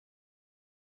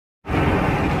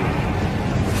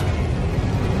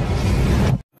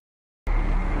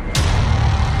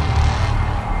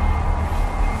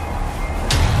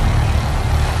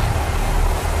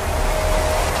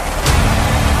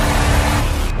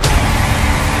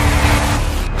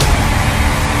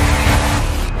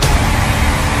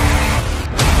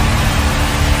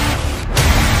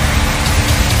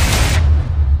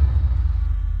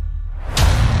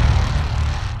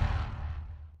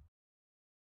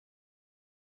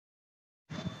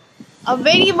A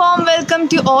very warm welcome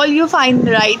to all you find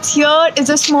right. Here is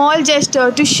a small gesture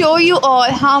to show you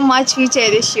all how much we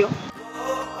cherish you.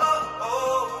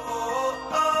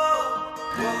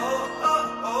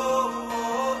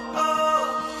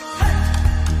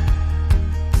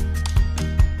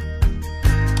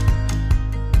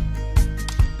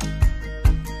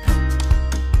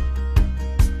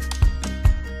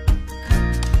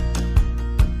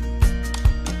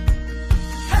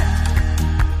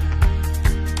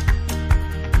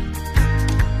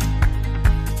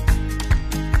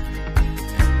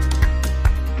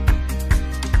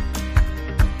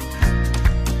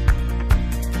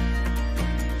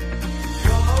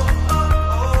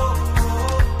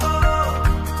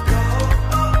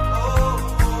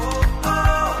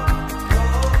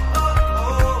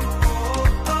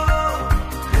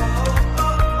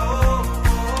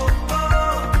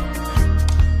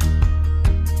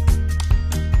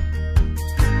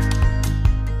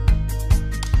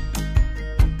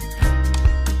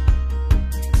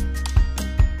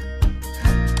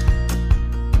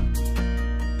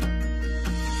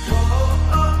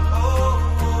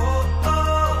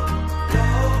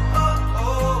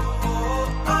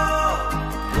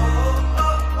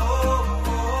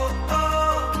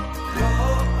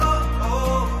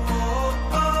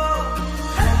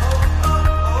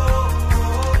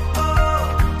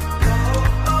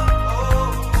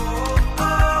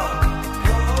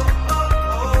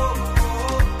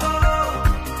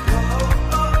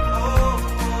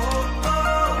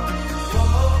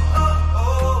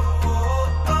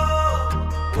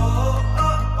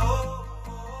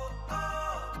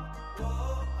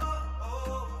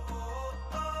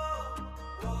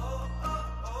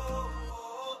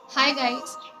 Hi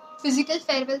guys, physical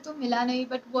farewell तो मिला नहीं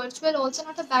but virtual also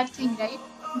not a bad thing, right?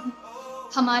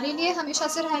 हमारे लिए हमेशा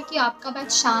से रहा है कि आपका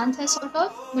बैच शांत है sort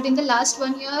of, but in the last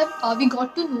 1 year we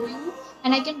got to know you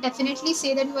and I can definitely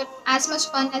say that you are as much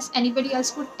fun as anybody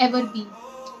else could ever be.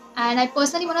 And I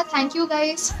personally want to thank you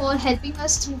guys for helping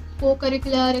us through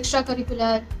co-curricular,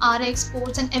 extracurricular, RX,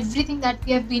 sports and everything that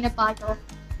we have been a part of.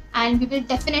 And we will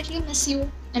definitely miss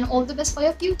you and all the best for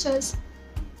your futures.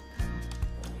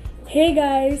 Hey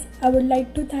guys, I would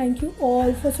like to thank you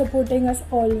all for supporting us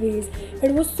always.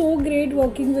 It was so great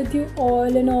working with you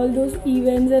all in all those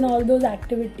events and all those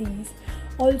activities.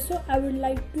 Also, I would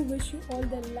like to wish you all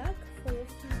the luck for your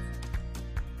future.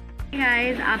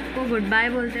 Guys, आपको good bye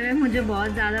बोलते हुए मुझे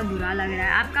बहुत ज़्यादा बुरा लग रहा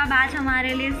है। आपका बैच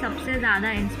हमारे लिए सबसे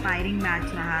ज़्यादा इंस्पायरिंग बैच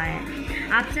रहा है।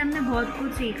 आपसे हमने बहुत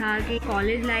कुछ सीखा कि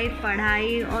कॉलेज लाइफ,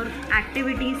 पढ़ाई और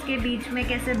एक्टिविटीज़ के बीच में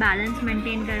कैसे बैलेंस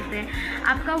मेंटेन करते हैं।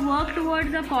 आपका वर्क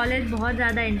टुवर्ड्स द कॉलेज बहुत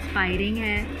ज़्यादा इंस्पायरिंग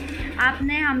है।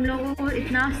 आपने हम लोगों को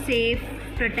इतना सेफ,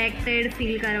 प्रोटेक्टेड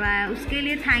फील करवाया, उसके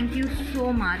लिए थैंक यू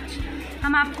सो मच।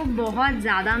 हम आपको बहुत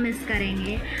ज़्यादा मिस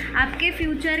करेंगे। आपके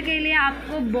फ्यूचर के लिए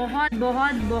आपको बहुत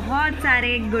बहुत बहुत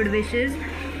सारे good wishes.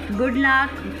 Good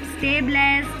luck, stay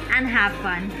blessed and have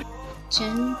fun.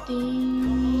 चलते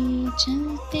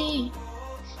चलते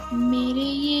मेरे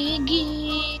ये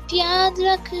गीत याद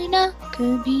रखना,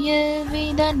 कभी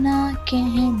अलविदा ना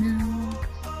कहना,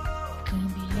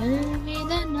 कभी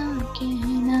अलविदा ना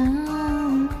कहना।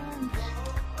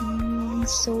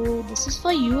 So this is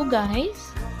for you guys.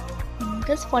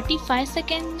 Because 45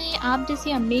 second में आप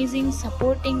जैसी अमेजिंग,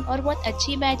 सपोर्टिंग और बहुत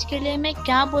अच्छी बैच के लिए मैं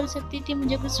क्या बोल सकती थी,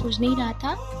 मुझे कुछ सूझ नहीं रहा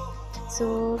था। So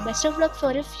best of luck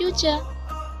for your future,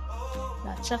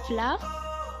 lots of love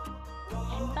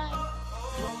and bye.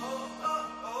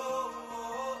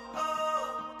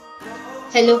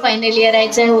 Hello final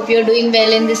yearites, I hope you're doing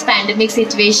well in this pandemic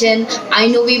situation. I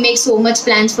know we make so much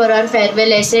plans for our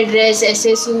farewell, essay dress,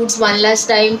 essay suits, one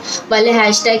last time वाले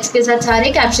hashtags के साथ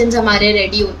सारे captions हमारे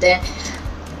ready होते हैं।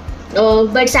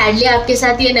 But sadly आपके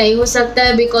साथ ये नहीं हो सकता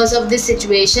है because of this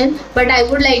situation. But I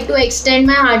would like to extend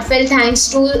my heartfelt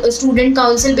thanks to student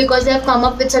council because they have come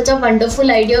up with such a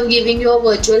wonderful idea of giving you a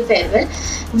virtual farewell.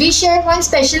 We share one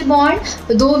special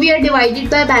bond, दो we are divided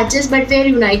by batches but we are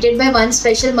United by one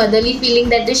special motherly feeling,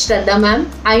 that is Shraddha ma'am.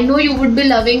 I know you would be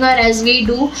loving her as we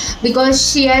do because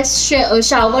she has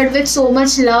showered with so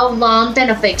much love, warmth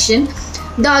and affection.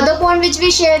 The other bond which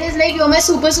we share is like you're my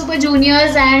super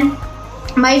juniors and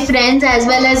my friends as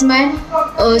well as my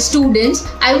students.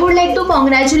 I would like to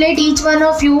congratulate each one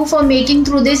of you for making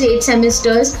through these 8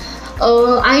 semesters.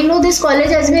 I know this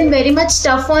college has been very much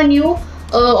tough on you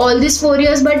all these 4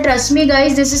 years, but trust me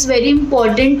guys, this is very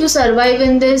important to survive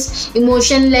in this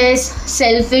emotionless,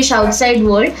 selfish outside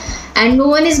world, and no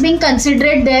one is being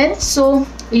considerate there, so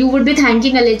you would be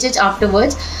thanking LHH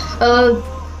afterwards.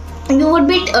 you would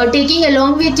be taking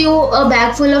along with you a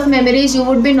bag full of memories. You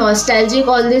would be nostalgic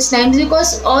all these times,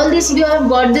 because all this you have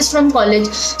got this from college.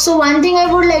 So one thing I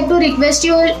would like to request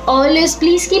you all is,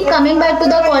 please keep coming back to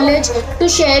the college to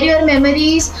share your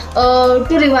memories,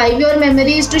 to revive your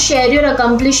memories, to share your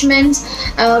accomplishments,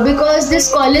 because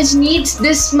this college needs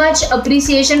this much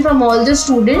appreciation from all the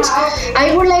students.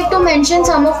 I would like to mention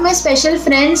some of my special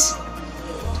friends.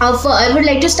 I would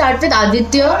like to start with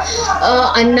Aditya,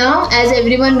 Anna, as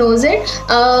everyone knows it.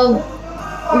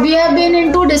 We have been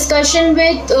into discussion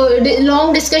with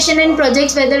long discussion in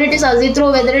projects, whether it is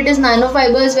Azithro, whether it is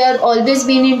nanofibers. We have always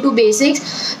been into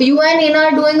basics. You and Neha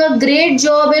are doing a great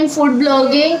job in food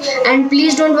blogging, and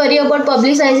please don't worry about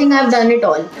publicizing. I have done it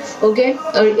all. Okay,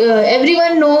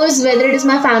 everyone knows, whether it is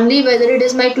my family, whether it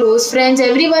is my close friends,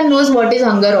 everyone knows what is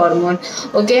hunger hormone.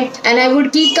 Okay, and I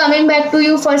would keep coming back to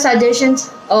you for suggestions,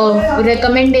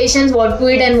 recommendations, what to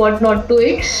eat and what not to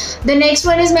eat. The next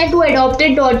one is my two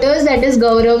adopted daughters, that is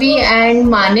Gauravi and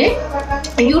Mane.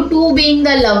 You two being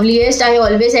the loveliest, I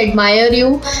always admire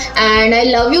you and I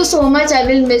love you so much. I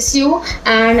will miss you,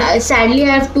 and sadly I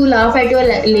have to laugh at your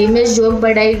lamest joke,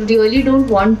 but I really don't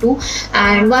want to.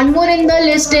 And one more in the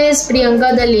list is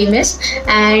Priyanka, the lamest.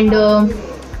 And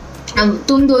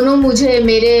तुम दोनों मुझे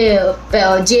मेरे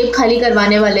जेब खाली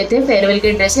करवाने वाले थे farewell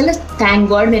के ड्रेस के लिए. थैंक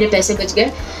गॉड मेरे पैसे बच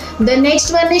गए. The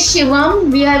next one is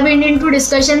Shivam. We have been into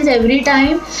discussions every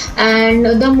time, and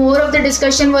the more of the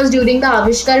discussion was during the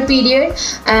Avishkar period,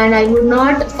 and I would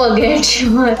not forget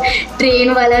your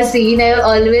train wala scene. I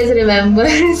always remember.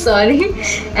 Sorry.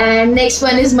 And next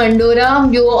one is Mandora.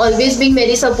 You always being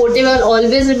very supportive. I'll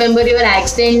always remember your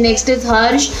accent. Next is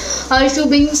Harsh. Harsh, you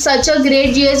being such a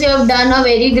great GS. You have done a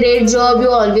very great job.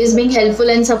 You always being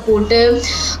helpful and supportive.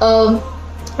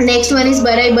 Next one is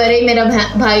बराई बराई. मेरा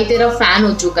भाई तेरा fan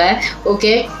हो चुका है.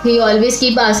 Okay, he always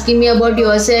keep asking me about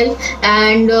your self.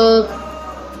 And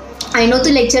I know तू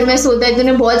lecture में सोता है,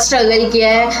 तूने बहुत स्ट्रगल किया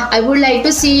है. I would like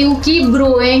to C you keep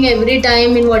growing every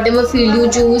time in what ever field you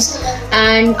choose.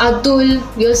 And Atul,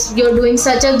 you're doing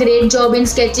such a great job in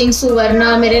sketching.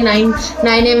 Suvarna, मेरे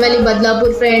 9M वाली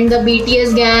Badlapur friend. The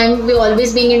BTS gang, we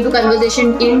always being into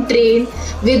conversation in train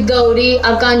with Gauri.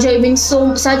 Akansha being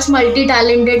such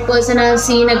multi-talented person I have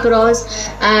seen across,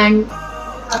 and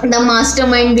the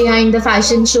mastermind behind the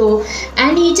fashion show,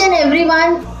 and each and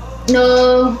everyone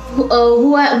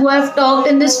who have talked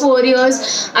in this 4 years.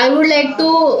 I would like to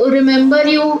remember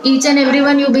you, each and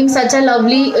everyone, you being such a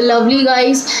lovely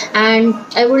guys,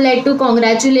 and I would like to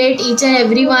congratulate each and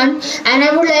everyone, and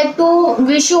I would like to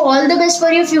wish you all the best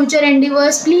for your future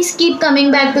endeavors. Please keep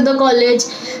coming back to the college.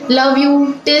 Love you.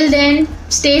 Till then,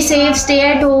 stay safe, stay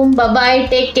at home. Bye bye,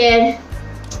 take care.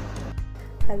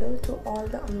 Hello to all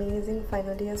the amazing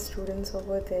final year students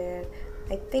over there.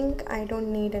 I think I don't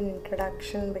need an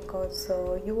introduction because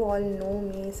you all know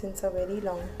me since a very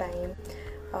long time.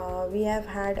 We have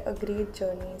had a great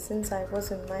journey since I was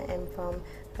in my M.Pharm,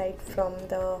 right from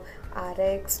the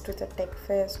RX to the Tech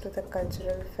Fest to the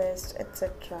Cultural Fest,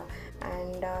 etc.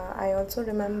 And I also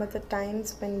remember the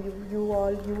times when you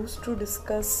all used to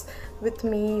discuss with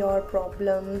me your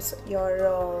problems,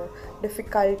 your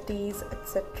difficulties,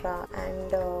 etc.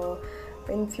 And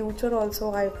in future also,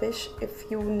 I wish if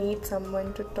you need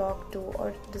someone to talk to or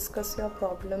discuss your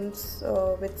problems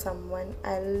with someone,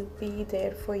 I'll be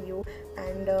there for you.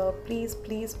 And please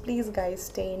guys,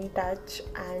 stay in touch,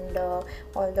 and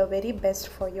all the very best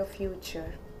for your future.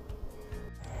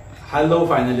 Hello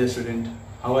final year student,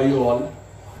 how are you all?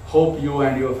 Hope you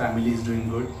and your family is doing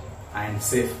good and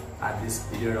safe at this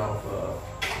period of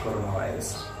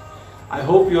coronavirus. I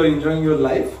hope you are enjoying your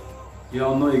life. You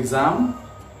have no exam,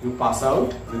 you pass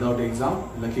out without exam,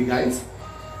 lucky guys.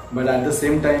 But at the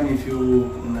same time, if you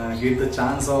get the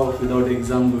chance of without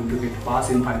exam going to get pass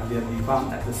in final year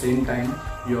B.Pharm, at the same time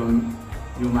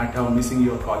you might have missing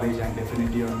your college, and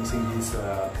definitely you are missing this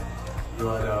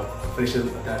your fresher,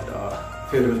 that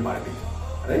farewell party,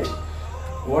 right?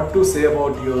 What to say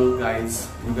about you guys?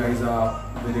 You guys are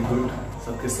very good.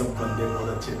 सबके सब बंदे बहुत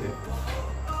अच्छे थे.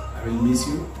 I will miss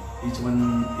you, each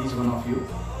one of you.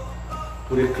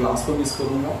 पूरे class को miss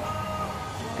करूँगा.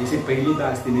 ऐसे पहली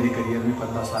बार थी मेरे करियर में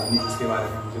 15 साल में, जिसके बारे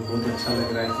में मुझे बहुत अच्छा लग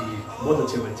रहा है कि बहुत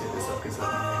अच्छे बच्चे थे सबके सब.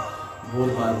 मैंने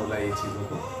बहुत बार बोला ये चीज़ों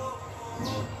को.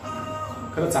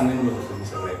 खरंच चांगले बोलत होते मी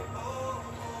सगळे.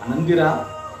 आनंदी राहा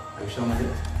आयुष्यामध्ये,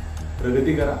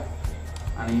 प्रगती करा,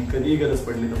 आणि कधीही गरज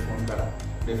पडली तर फोन करा.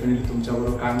 डेफिनेटली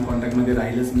तुमच्याबरोबर कायम कॉन्टॅक्टमध्ये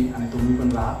राहीलच मी, आणि तुम्ही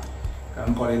पण राहा,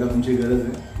 कारण कॉलेजला तुमची गरज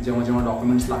आहे. जेव्हा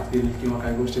डॉक्युमेंट्स लागतील किंवा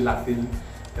काही गोष्टी लागतील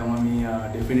तेव्हा मी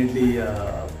डेफिनेटली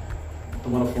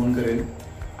तुम्हाला फोन करेन,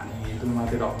 आणि तुम्ही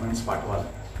मला ते डॉक्युमेंट्स पाठवाल.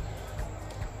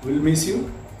 Will miss you,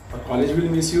 college will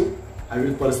miss you, I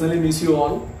will personally miss you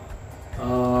all.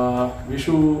 Wish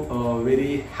you a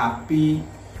very happy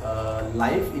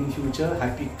life in future,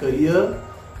 happy career,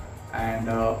 and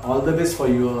all the best for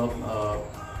your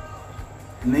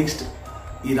next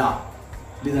era.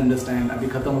 Please understand, अभी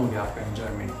खत्म हो गया आपका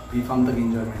enjoyment. B.Pharm तक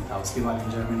enjoyment था, उसके बाद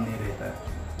enjoyment नहीं रहता है,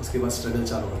 उसके बाद struggle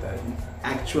चालू होता है,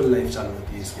 actual life चालू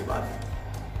होती है इसके बाद.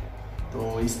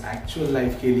 तो इस actual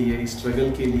life के लिए, इस struggle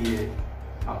के लिए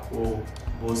आपको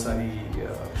बहुत सारी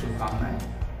शुभकामनाएं.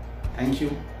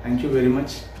 Thank you very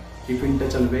much. Keep in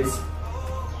touch always,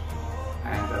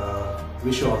 and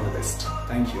wish you all the best.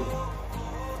 Thank you.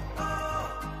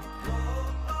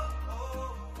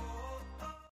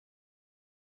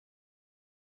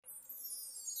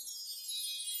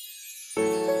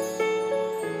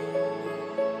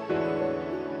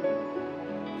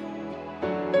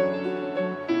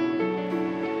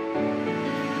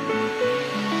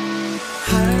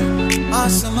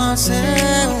 आसमां से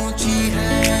ऊंची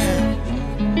है,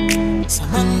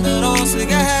 समंदरों से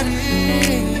गहरी,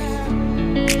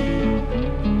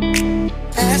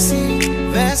 ऐसी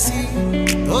वैसी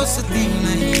दोस्ती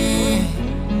नहीं,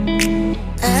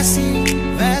 ऐसी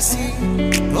वैसी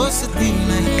दोस्ती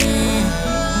नहीं,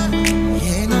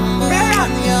 ये नंबर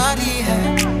वन यारी है,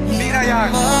 ये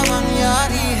नंबर वन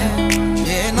यारी है,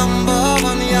 ये नंबर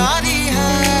वन यारी है.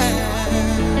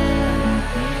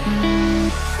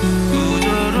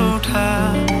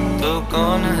 तो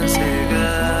कौन हंसेगा,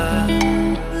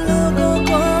 लोगों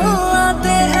को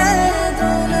आते हैं दो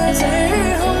नजर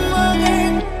हम आगे,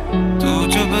 तू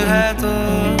चुप है तो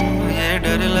ये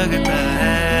डर लगता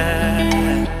है,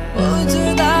 वो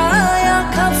जुदा या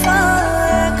खफा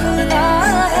है खुदा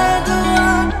है दुआ,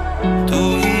 तू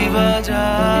ही वजह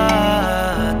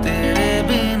तेरे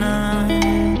बिना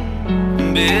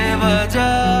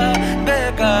बेवजह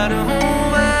बेकार हूँ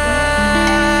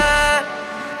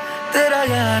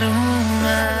यार हूँ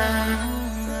मैं.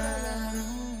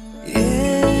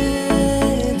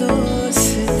 ये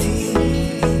दोस्ती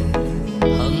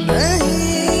हम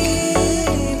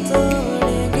नहीं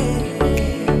तोड़ेंगे,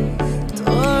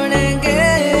 तोड़ेंगे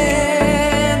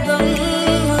दम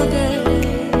मगर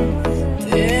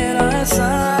तेरा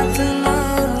साथ ना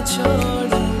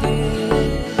छोड़ेंगे.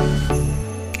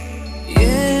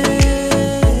 ये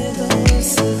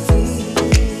दोस्ती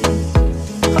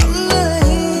हम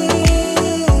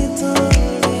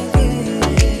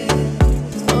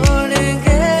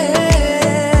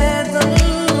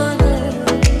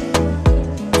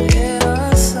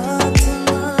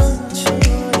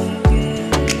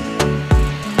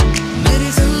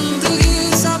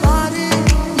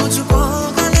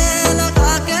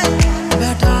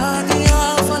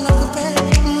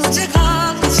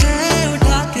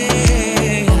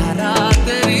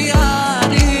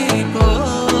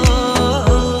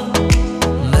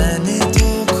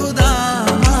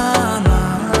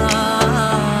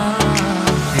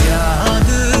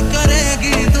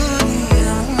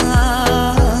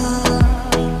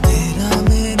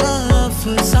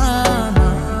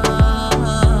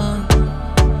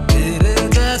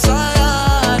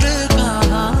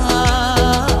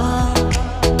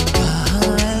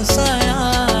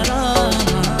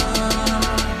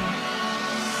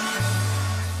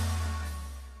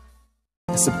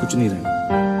सब कुछ नहीं रहना,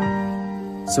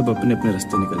 सब अपने अपने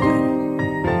रास्ते निकल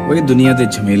जाएंगे. वही दुनिया दे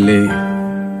झमेले,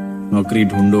 नौकरी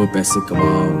ढूंढो, पैसे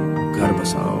कमाओ, घर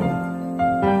बसाओ,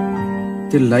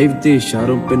 ते लाइफ दे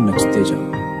इशारों पे नचते जाओ.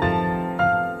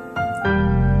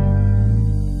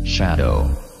 Shadow.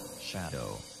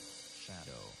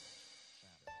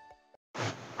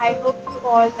 I hope you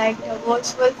all liked the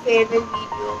virtual farewell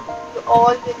video. You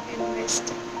all will be missed.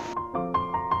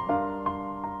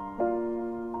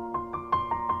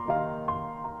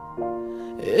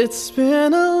 It's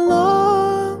been a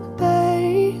long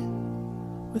day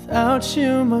without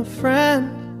you, my friend,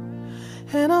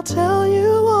 and I'll tell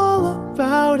you all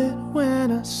about it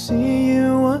when I see you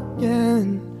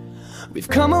again.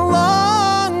 We've come a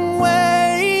long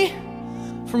way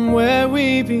from where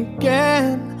we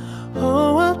began.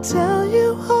 Oh, I'll tell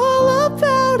you all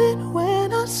about it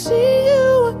when I see you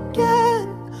again,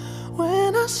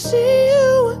 when I see